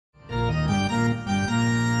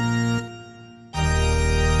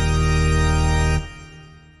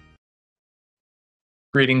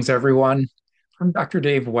Greetings, everyone. I'm Dr.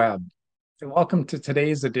 Dave Webb, and welcome to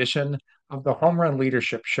today's edition of the Homerun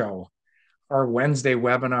Leadership Show, our Wednesday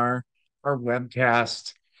webinar, our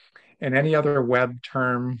webcast, and any other web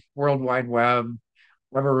term, World Wide Web,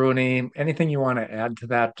 Webberoonie, anything you want to add to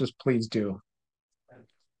that, just please do.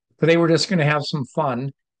 Today, we're just going to have some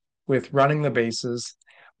fun with running the bases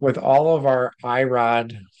with all of our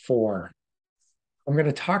IROD 4. I'm going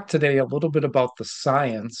to talk today a little bit about the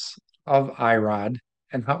science of IROD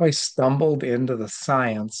and how I stumbled into the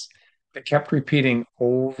science that kept repeating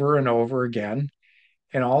over and over again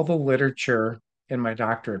in all the literature in my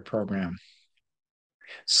doctorate program.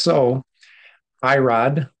 So,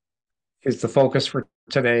 IROD is the focus for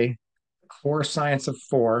today, core science of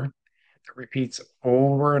four that repeats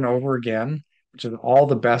over and over again, which is all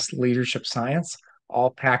the best leadership science, all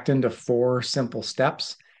packed into four simple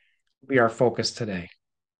steps. Will be our focus today.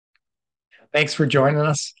 Thanks for joining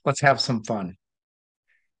us. Let's have some fun.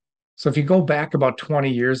 So, if you go back about 20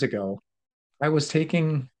 years ago, I was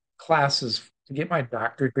taking classes to get my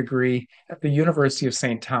doctorate degree at the University of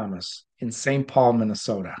St. Thomas in St. Paul,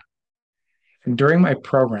 Minnesota. And during my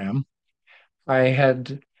program, I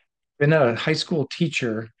had been a high school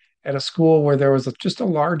teacher at a school where there was just a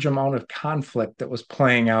large amount of conflict that was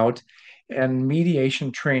playing out, and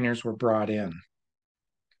mediation trainers were brought in.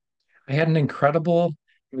 I had an incredible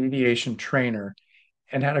mediation trainer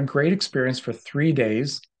and had a great experience for 3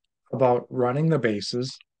 days about running the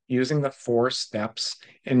bases, using the four steps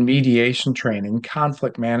in mediation training,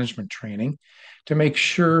 conflict management training, to make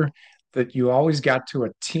sure that you always got to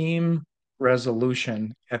a team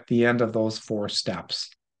resolution at the end of those four steps.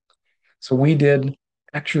 So we did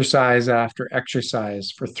exercise after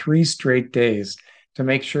exercise for 3 straight days to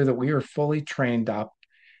make sure that we were fully trained up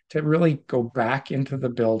to really go back into the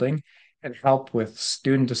building and help with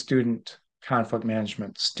student to student conflict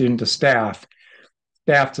management, student to staff,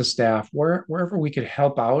 staff to staff, wherever we could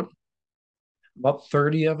help out. About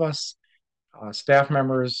 30 of us, staff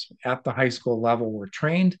members at the high school level, were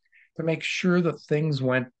trained to make sure that things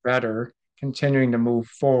went better, continuing to move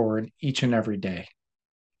forward each and every day.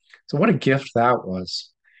 So, what a gift that was.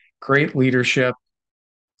 Great leadership,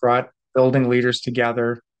 brought building leaders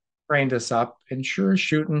together, trained us up, and sure as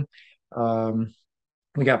shooting, um,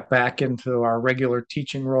 we got back into our regular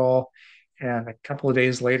teaching role. And a couple of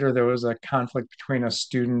days later, there was a conflict between a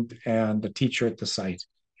student and the teacher at the site.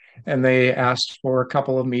 And they asked for a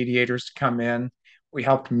couple of mediators to come in. We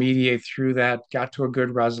helped mediate through that, got to a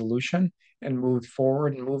good resolution, and moved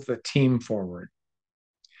forward and moved the team forward.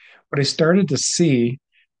 What I started to see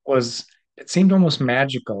was it seemed almost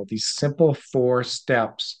magical. These simple four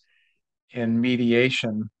steps in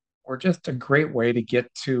mediation were just a great way to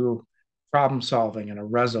get to problem solving and a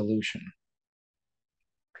resolution.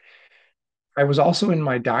 I was also in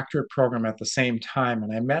my doctorate program at the same time,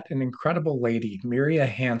 and I met an incredible lady, Miria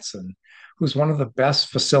Hansen, who's one of the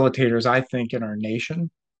best facilitators, I think, in our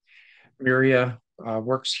nation. Miria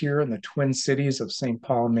works here in the Twin Cities of St.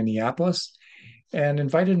 Paul and Minneapolis, and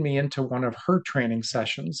invited me into one of her training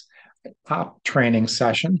sessions, a top training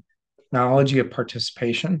session, Technology of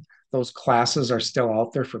Participation. Those classes are still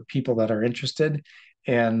out there for people that are interested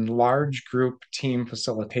in large group team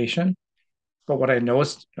facilitation. But what I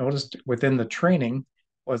noticed within the training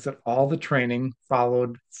was that all the training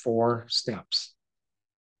followed four steps.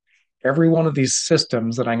 Every one of these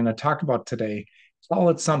systems that I'm going to talk about today, call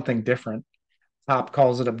it something different. Top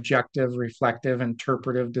calls it objective, reflective,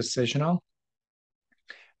 interpretive, decisional.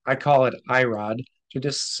 I call it IROD to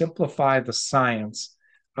just simplify the science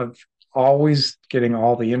of always getting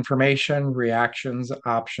all the information, reactions,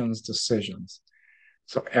 options, decisions.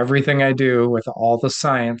 So everything I do with all the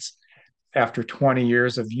science after 20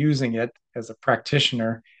 years of using it as a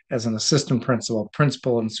practitioner, as an assistant principal,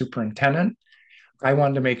 principal, and superintendent, I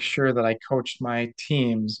wanted to make sure that I coached my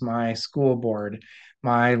teams, my school board,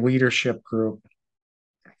 my leadership group,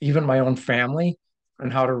 even my own family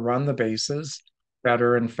on how to run the bases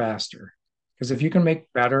better and faster. Because if you can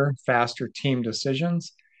make better, faster team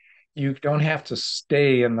decisions, you don't have to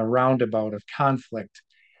stay in the roundabout of conflict.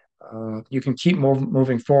 You can keep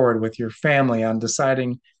moving forward with your family on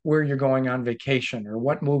deciding where you're going on vacation or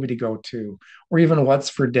what movie to go to, or even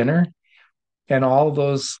what's for dinner, and all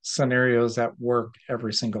those scenarios that work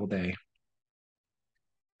every single day.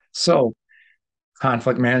 So,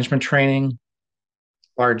 conflict management training,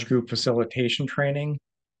 large group facilitation training.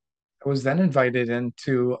 I was then invited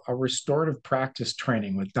into a restorative practice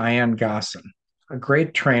training with Diane Gosson, a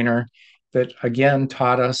great trainer that again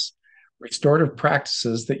taught us restorative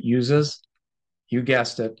practices that uses, you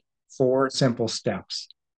guessed it, four simple steps.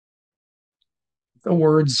 The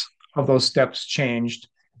words of those steps changed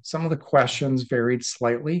Some of the questions varied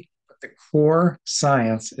slightly, but the core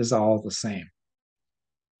science is all the same.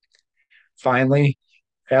 Finally,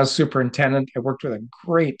 as superintendent, I worked with a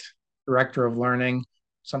great director of learning.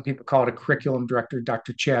 Some people call it a curriculum director,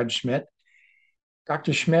 Dr. Chad Schmidt.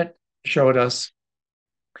 Dr. Schmidt showed us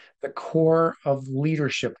the core of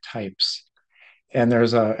leadership types. And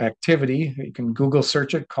there's an activity, you can Google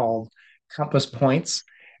search it, called Compass Points.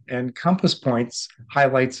 And Compass Points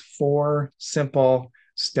highlights four simple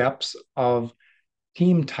steps of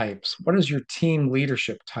team types. What is your team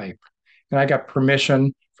leadership type? And I got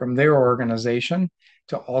permission from their organization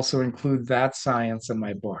to also include that science in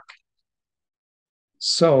my book.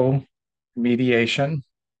 So, mediation,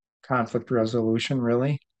 conflict resolution,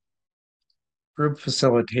 really, group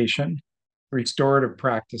facilitation, restorative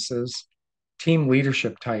practices, team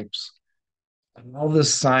leadership types. And all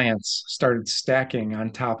this science started stacking on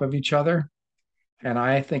top of each other. And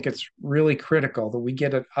I think it's really critical that we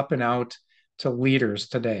get it up and out to leaders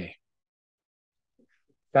today.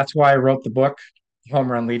 That's why I wrote the book,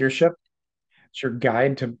 Homerun Leadership. It's your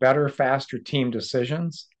guide to better, faster team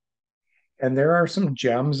decisions. And there are some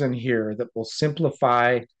gems in here that will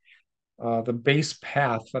simplify the base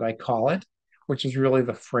path that I call it, which is really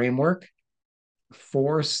the framework,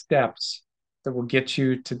 four steps that will get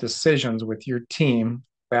you to decisions with your team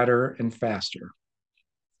better and faster.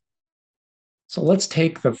 So let's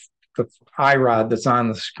take the IROD that's on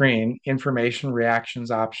the screen, information, reactions,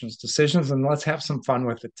 options, decisions, and let's have some fun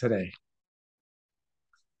with it today.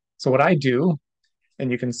 So what I do,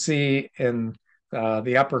 and you can see in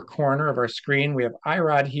the upper corner of our screen, we have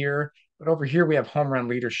IROD here, but over here we have Homerun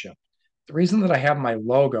Leadership. The reason that I have my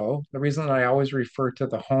logo, the reason that I always refer to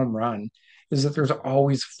the home run is that there's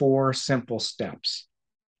always four simple steps.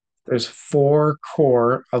 There's four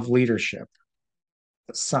core of leadership.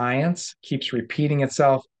 The science keeps repeating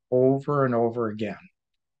itself over and over again.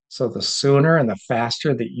 So the sooner and the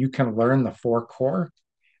faster that you can learn the four core,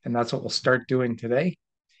 and that's what we'll start doing today,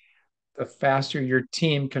 the faster your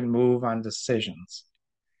team can move on decisions.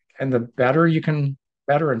 And the better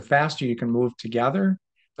and faster you can move together,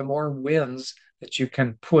 the more wins that you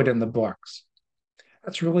can put in the books.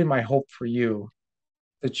 That's really my hope for you,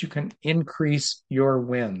 that you can increase your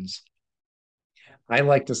wins. I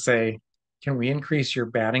like to say, can we increase your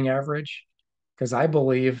batting average? Because I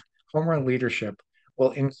believe home run leadership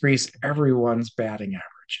will increase everyone's batting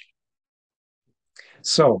average.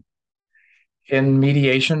 So, in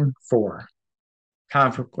mediation, 4,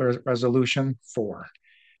 conflict resolution, 4,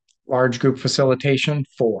 large group facilitation,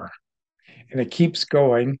 4. And it keeps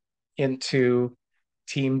going into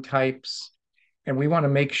team types. And we want to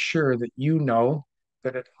make sure that you know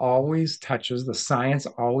that it always touches, the science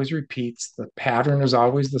always repeats, the pattern is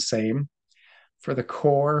always the same for the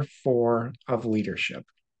core 4 of leadership.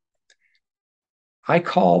 I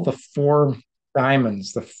call the 4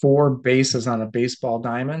 diamonds, the 4 bases on a baseball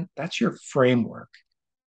diamond, that's your framework.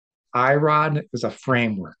 IROD is a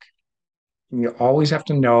framework. And you always have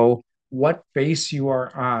to know what base you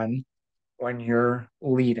are on when you're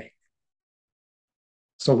leading.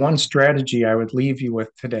 So, one strategy I would leave you with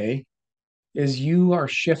today is you are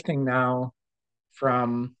shifting now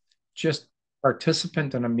from just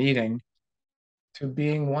participant in a meeting to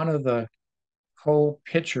being one of the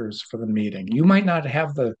co-pitchers for the meeting. You might not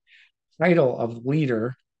have the title of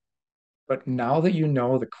leader, but now that you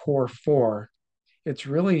know the core 4, it's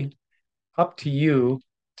really up to you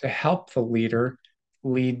to help the leader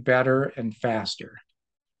lead better and faster.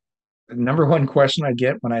 The number one question I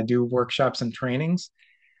get when I do workshops and trainings,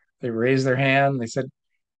 they raise their hand. They said,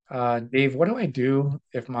 Dave, what do I do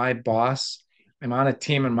if my boss, I'm on a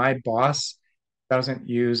team and my boss doesn't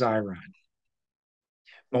use IROD?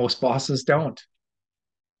 Most bosses don't.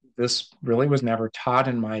 This really was never taught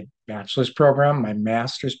in my bachelor's program, my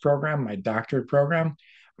master's program, my doctorate program.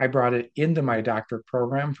 I brought it into my doctorate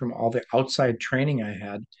program from all the outside training I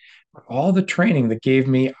had. All the training that gave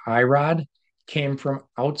me IROD came from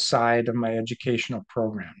outside of my educational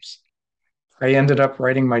programs. I ended up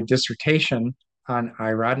writing my dissertation on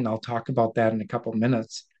IROD, and I'll talk about that in a couple of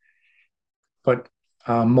minutes. But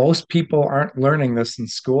most people aren't learning this in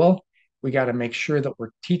school. We got to make sure that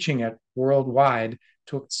we're teaching it worldwide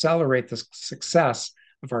to accelerate the success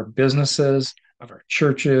of our businesses, of our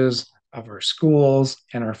churches, of our schools,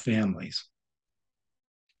 and our families.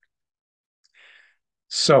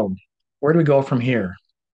 So, where do we go from here?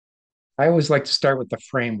 I always like to start with the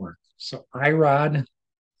framework. So, IROD,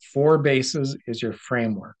 4 bases is your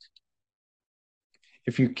framework.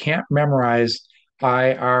 If you can't memorize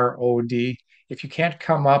IROD, if you can't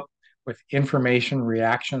come up with information,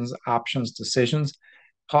 reactions, options, decisions,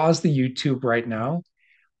 pause the YouTube right now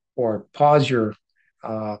or pause your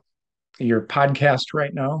uh, your podcast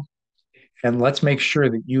right now. And let's make sure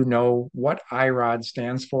that you know what IROD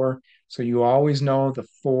stands for. So you always know the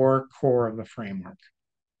four core of the framework.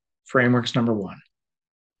 Framework's number one.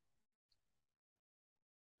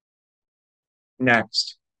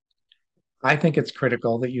 Next, I think it's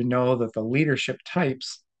critical that you know that the leadership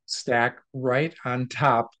types stack right on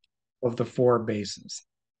top of the four bases.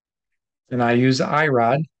 And I use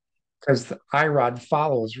IROD because the IROD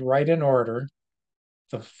follows right in order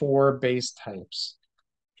the four base types.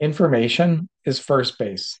 Information is first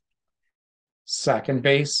base. Second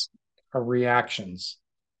base are reactions.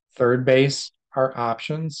 Third base are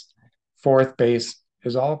options. Fourth base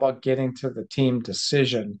is all about getting to the team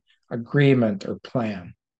decision, agreement, or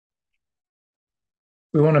plan.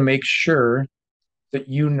 We want to make sure that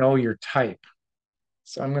you know your type.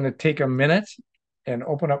 So I'm going to take a minute and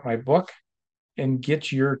open up my book and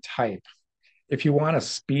get your type. If you want a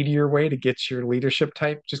speedier way to get your leadership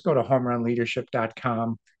type, just go to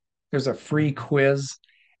homerunleadership.com. There's a free quiz,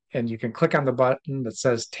 and you can click on the button that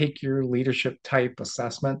says Take Your Leadership Type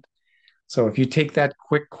Assessment. So if you take that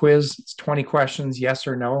quick quiz, it's 20 questions, yes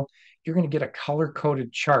or no, you're going to get a color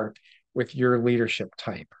coded chart with your leadership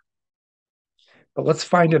type. But let's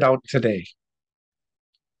find it out today.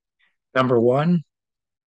 Number one,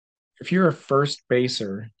 if you're a first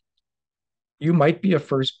baser, you might be a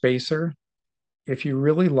first baser if you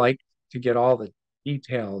really like to get all the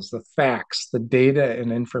details, the facts, the data,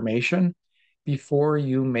 and information before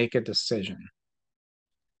you make a decision.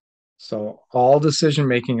 So all decision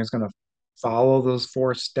making is going to follow those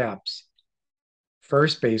four steps.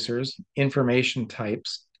 First basers, information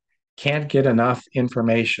types, can't get enough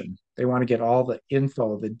information. They want to get all the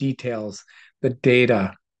info, the details, the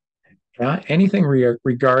data, anything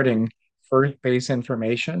regarding first base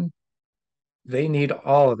information. They need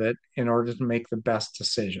all of it in order to make the best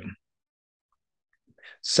decision.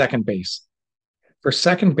 Second base. For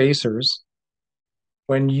second basers,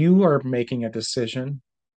 when you are making a decision,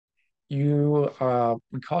 we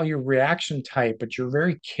call you reaction type, but you're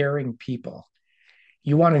very caring people.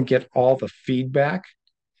 You want to get all the feedback,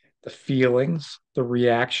 the feelings, the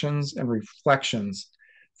reactions, and reflections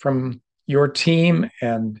from your team.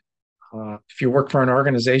 And if you work for an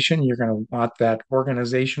organization, you're going to want that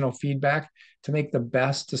organizational feedback to make the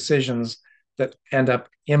best decisions that end up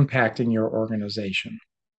impacting your organization.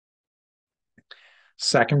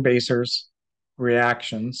 Second basers,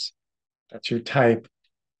 reactions, that's your type,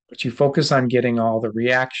 but you focus on getting all the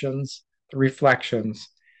reactions, the reflections,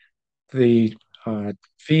 the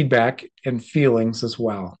feedback, and feelings as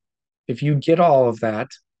well. If you get all of that,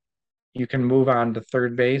 you can move on to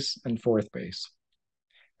third base and fourth base.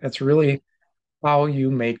 That's really how you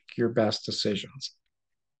make your best decisions.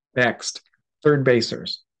 Next, third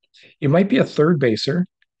basers. You might be a third baser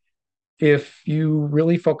if you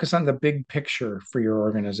really focus on the big picture for your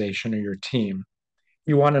organization or your team.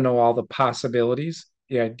 You want to know all the possibilities,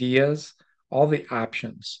 the ideas, all the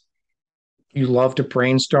options. You love to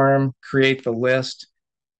brainstorm, create the list,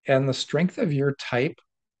 and the strength of your type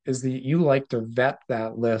is that you like to vet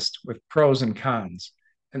that list with pros and cons.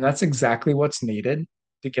 And that's exactly what's needed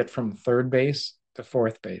to get from third base to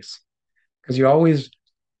fourth base. Because you always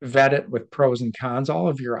vet it with pros and cons. All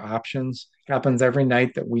of your options happens every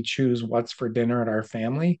night that we choose what's for dinner at our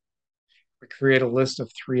family. We create a list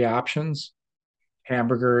of three options: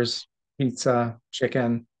 hamburgers, pizza,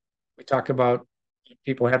 chicken. We talk about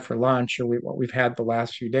people had for lunch or what we've had the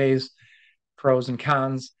last few days, pros and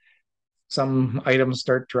cons. Some items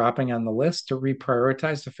start dropping on the list to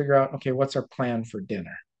reprioritize to figure out, okay, what's our plan for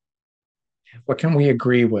dinner? What can we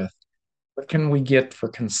agree with? What can we get for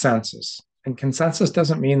consensus? And consensus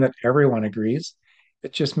doesn't mean that everyone agrees.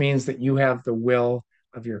 It just means that you have the will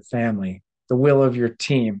of your family, the will of your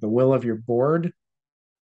team, the will of your board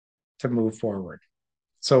to move forward.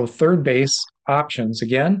 So, third base options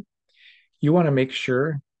again, you want to make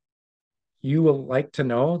sure you will like to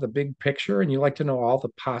know the big picture and you like to know all the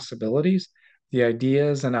possibilities, the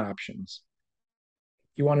ideas and options.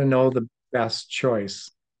 You want to know the best choice.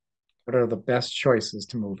 What are the best choices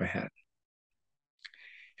to move ahead?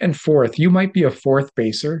 And fourth, you might be a fourth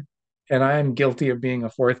baser, and I am guilty of being a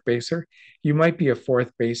fourth baser. You might be a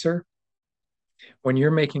fourth baser. When you're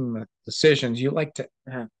making the decisions, you like to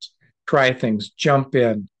try things, jump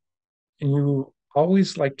in, and you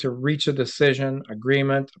always like to reach a decision,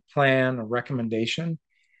 agreement, a plan, a recommendation.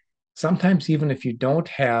 Sometimes, even if you don't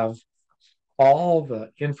have all the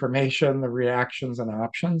information, the reactions, and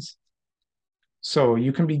options. So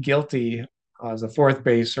you can be guilty as a fourth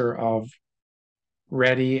baser of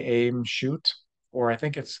ready, aim, shoot, or I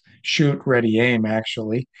think it's shoot, ready, aim,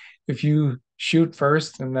 actually. If you shoot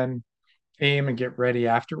first and then aim and get ready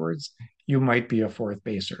afterwards, you might be a fourth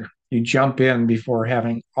baser. You jump in before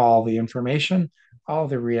having all the information, all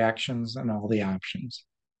the reactions, and all the options.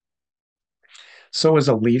 So, as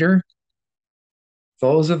a leader,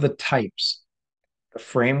 those are the types. The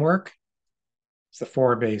framework is the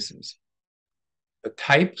four bases. The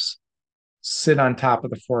types sit on top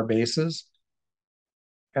of the four bases.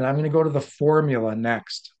 And I'm going to go to the formula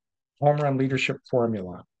next, Homerun leadership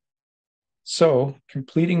formula. So,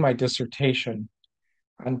 completing my dissertation,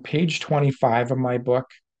 on page 25 of my book,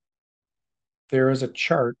 there is a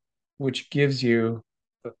chart which gives you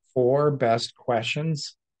the four best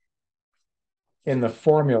questions in the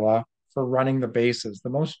formula for running the bases, the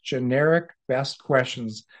most generic best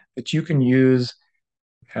questions that you can use.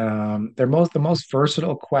 They're the most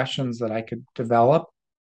versatile questions that I could develop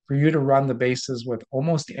for you to run the bases with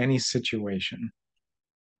almost any situation.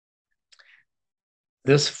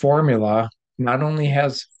 This formula not only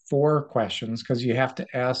has four questions, because you have to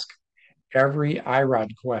ask every IROD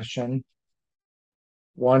question,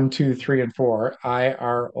 1, 2, 3, and 4, I,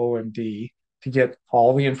 R, O, and D, to get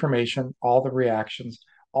all the information, all the reactions,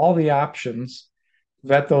 all the options,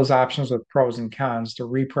 vet those options with pros and cons to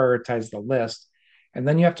reprioritize the list. And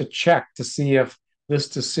then you have to check to see if this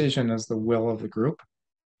decision is the will of the group.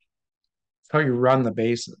 That's how you run the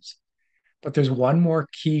bases. But there's one more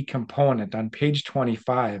key component on page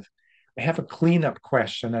 25. I have a cleanup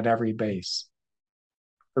question at every base.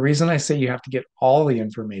 The reason I say you have to get all the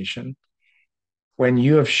information, when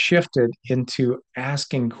you have shifted into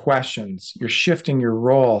asking questions, you're shifting your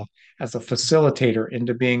role as a facilitator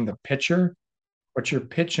into being the pitcher. What you're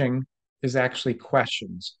pitching is actually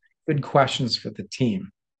questions, good questions for the team.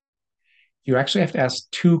 You actually have to ask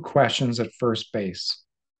two questions at first base.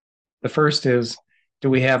 The first is, do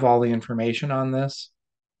we have all the information on this?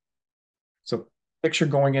 So picture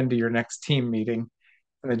going into your next team meeting,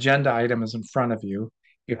 an agenda item is in front of you.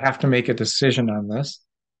 You have to make a decision on this.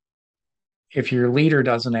 If your leader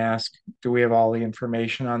doesn't ask, do we have all the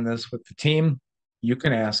information on this with the team? You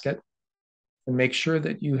can ask it and make sure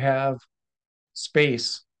that you have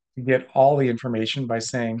space to get all the information by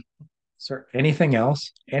saying, is there anything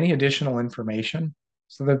else, any additional information?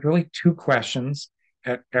 So there's really two questions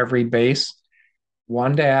at every base,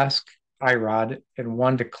 one to ask IROD and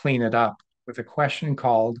one to clean it up with a question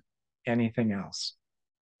called anything else.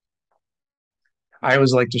 I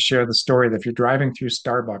always like to share the story that if you're driving through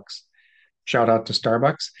Starbucks, shout out to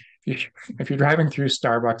Starbucks. If you're driving through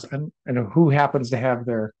Starbucks, and who happens to have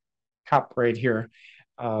their cup right here,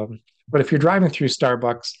 but if you're driving through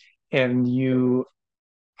Starbucks and you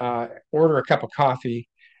order a cup of coffee,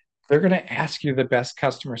 they're going to ask you the best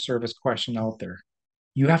customer service question out there.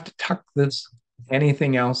 You have to tuck this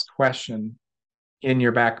anything else question in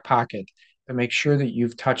your back pocket to make sure that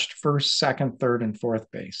you've touched first, second, third, and fourth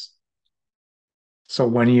base. So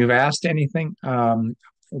when you've asked anything,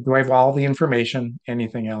 do I have all the information?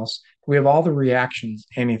 Anything else? Do we have all the reactions?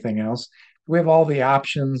 Anything else? Do we have all the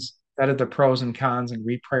options, that are the pros and cons, and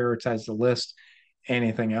reprioritize the list?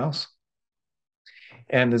 Anything else?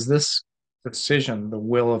 And is this decision the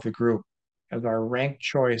will of the group? As our ranked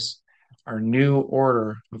choice, our new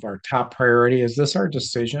order of our top priority, is this our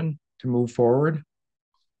decision to move forward?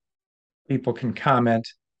 People can comment.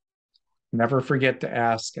 Never forget to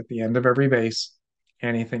ask at the end of every base,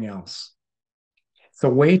 anything else? It's a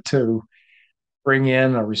way to bring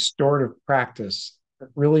in a restorative practice that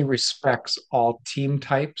really respects all team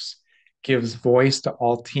types, gives voice to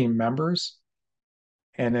all team members.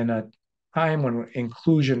 And in a time when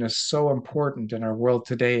inclusion is so important in our world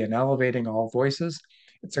today and elevating all voices,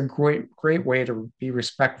 it's a great way to be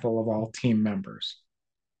respectful of all team members.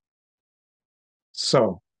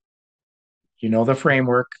 So, you know the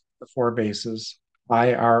framework, the four bases,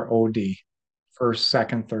 IROD, first,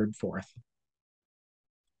 second, third, fourth.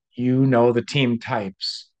 You know the team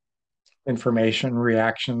types, information,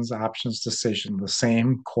 reactions, options, decision, the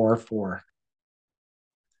same core four.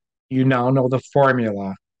 You now know the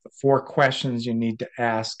formula, the four questions you need to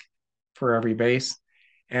ask for every base,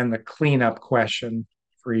 and the cleanup question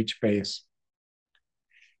for each base.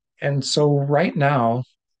 And so right now,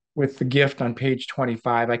 with the gift on page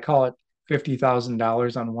 25, I call it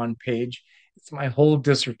 $50,000 on one page. It's my whole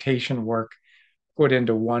dissertation work put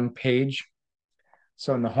into one page.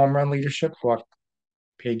 So in the Homerun Leadership book,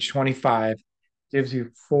 page 25 gives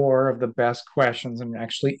you four of the best questions, and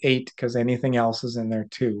actually eight because anything else is in there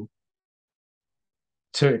too,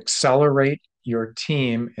 to accelerate your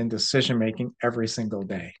team in decision making every single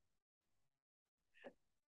day.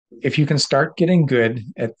 If you can start getting good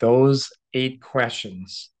at those eight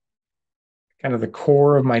questions, kind of the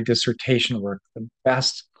core of my dissertation work, the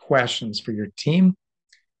best questions for your team,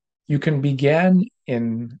 You can begin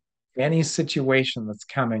in any situation that's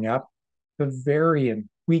coming up to vary and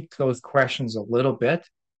tweak those questions a little bit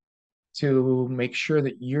to make sure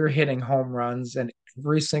that you're hitting home runs in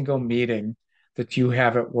every single meeting that you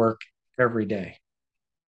have at work every day.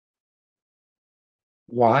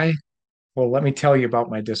 Why? Well, let me tell you about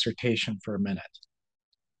my dissertation for a minute.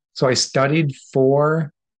 So I studied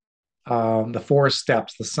the four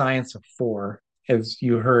steps, the science of four, as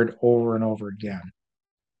you heard over and over again.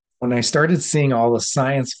 When I started seeing all the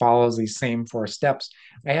science follows these same four steps,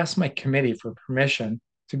 I asked my committee for permission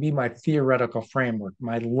to be my theoretical framework,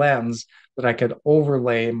 my lens that I could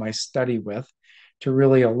overlay my study with to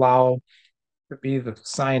really allow to be the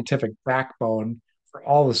scientific backbone for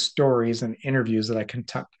all the stories and interviews that I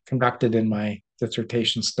conducted in my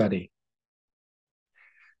dissertation study.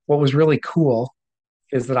 What was really cool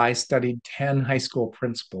is that I studied 10 high school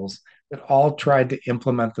principals that all tried to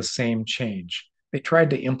implement the same change. They tried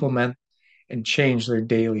to implement and change their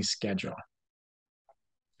daily schedule.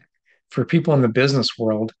 For people in the business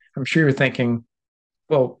world, I'm sure you're thinking,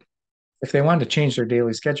 well, if they wanted to change their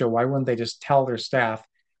daily schedule, why wouldn't they just tell their staff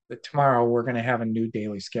that tomorrow we're going to have a new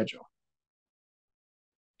daily schedule?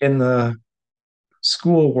 In the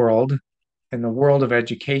school world, in the world of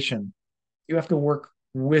education, you have to work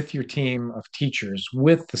with your team of teachers,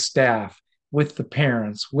 with the staff, with the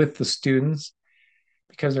parents, with the students,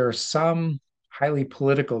 because there are some highly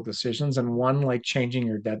political decisions, and one like changing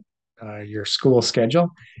your school schedule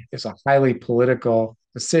is a highly political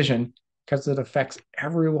decision because it affects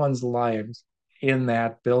everyone's lives in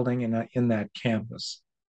that building and in that campus.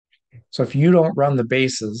 So if you don't run the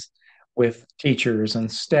bases with teachers and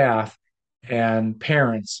staff and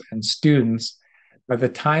parents and students, by the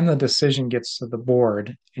time the decision gets to the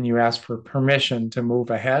board and you ask for permission to move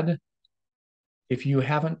ahead, if you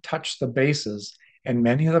haven't touched the bases, and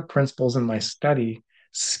many of the principals in my study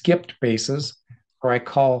skipped bases, or I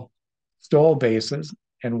call stole bases,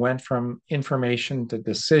 and went from information to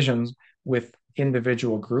decisions with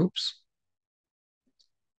individual groups.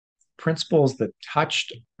 Principles that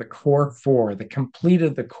touched the core four, that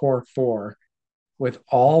completed the core four with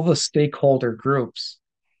all the stakeholder groups,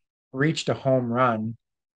 reached a home run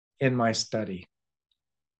in my study.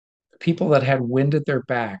 People that had wind at their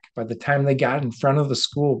back by the time they got in front of the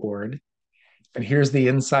school board, and here's the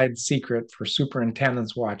inside secret for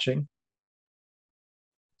superintendents watching,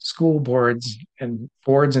 school boards and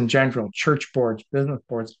boards in general, church boards, business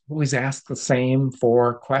boards, always ask the same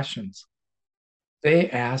four questions. They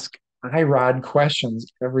ask IROD questions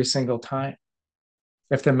every single time.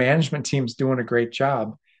 If the management team's doing a great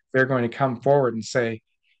job, they're going to come forward and say,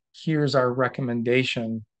 here's our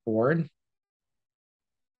recommendation, board.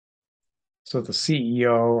 So the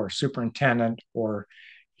CEO or superintendent or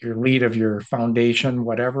your lead of your foundation,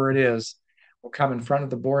 whatever it is, will come in front of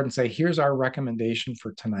the board and say, here's our recommendation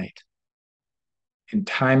for tonight. And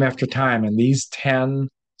time after time, in these 10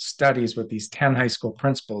 studies with these 10 high school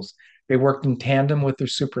principals, they worked in tandem with their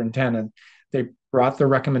superintendent. They brought the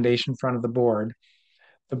recommendation in front of the board.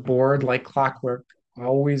 The board, like clockwork,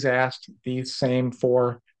 always asked these same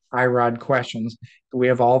four IROD questions. Do we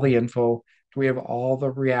have all the info? Do we have all the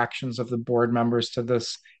reactions of the board members to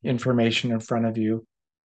this information in front of you?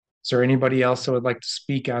 Is there anybody else that would like to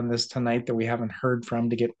speak on this tonight that we haven't heard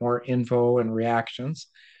from to get more info and reactions?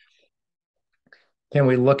 Can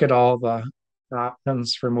we look at all the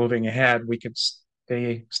options for moving ahead? We could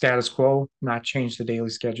stay status quo, not change the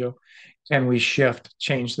daily schedule. Can we shift,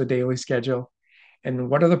 change the daily schedule? And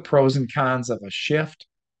what are the pros and cons of a shift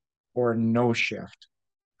or no shift,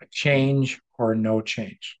 a change or no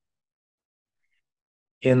change?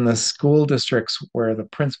 In the school districts where the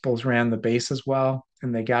principals ran the bases well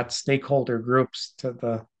and they got stakeholder groups to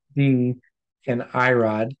the D in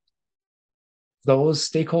IROD, those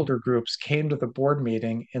stakeholder groups came to the board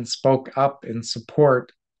meeting and spoke up in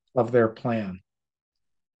support of their plan.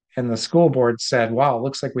 And the school board said, wow, it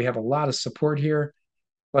looks like we have a lot of support here.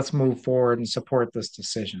 Let's move forward and support this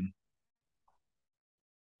decision.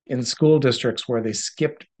 In school districts where they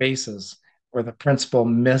skipped bases, where the principal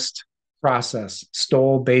missed process,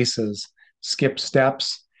 stole bases, skipped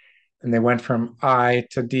steps, and they went from I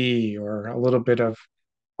to D or a little bit of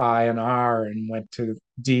I and R and went to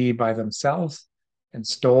D by themselves and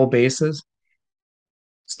stole bases.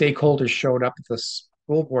 Stakeholders showed up at the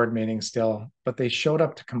school board meeting still, but they showed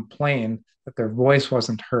up to complain that their voice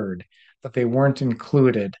wasn't heard, that they weren't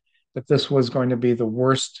included, that this was going to be the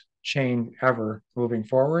worst change ever moving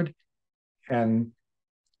forward. And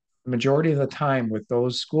the majority of the time with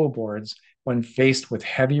those school boards, when faced with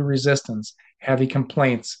heavy resistance, heavy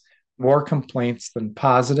complaints, more complaints than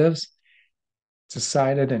positives,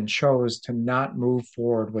 decided and chose to not move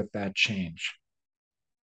forward with that change.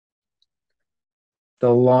 The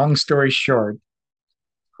long story short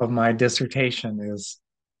of my dissertation is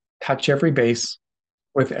touch every base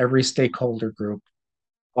with every stakeholder group.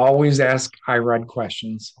 Always ask IROD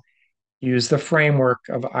questions. Use the framework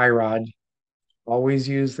of IROD. Always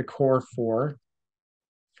use the core four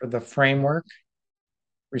for the framework,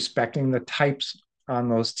 respecting the types on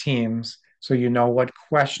those teams so you know what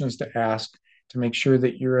questions to ask to make sure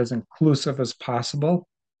that you're as inclusive as possible,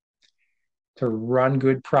 to run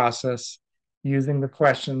good process using the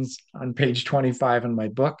questions on page 25 in my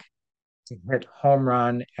book to hit home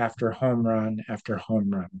run after home run after home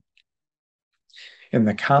run. In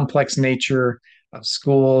the complex nature of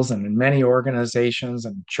schools and in many organizations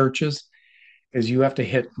and churches, is you have to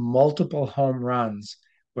hit multiple home runs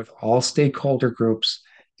with all stakeholder groups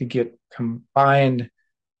to get combined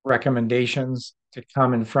recommendations to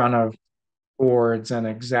come in front of boards and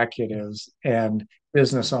executives and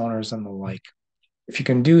business owners and the like. If you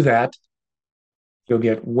can do that, you'll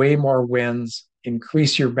get way more wins,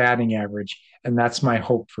 increase your batting average, and that's my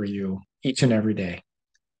hope for you each and every day.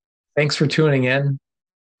 Thanks for tuning in.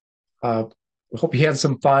 We hope you had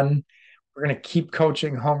some fun. We're going to keep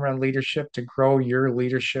coaching home run leadership to grow your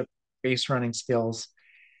leadership base running skills.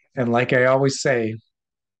 And like I always say,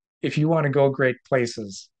 if you want to go great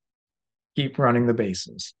places, keep running the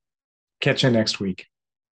bases. Catch you next week.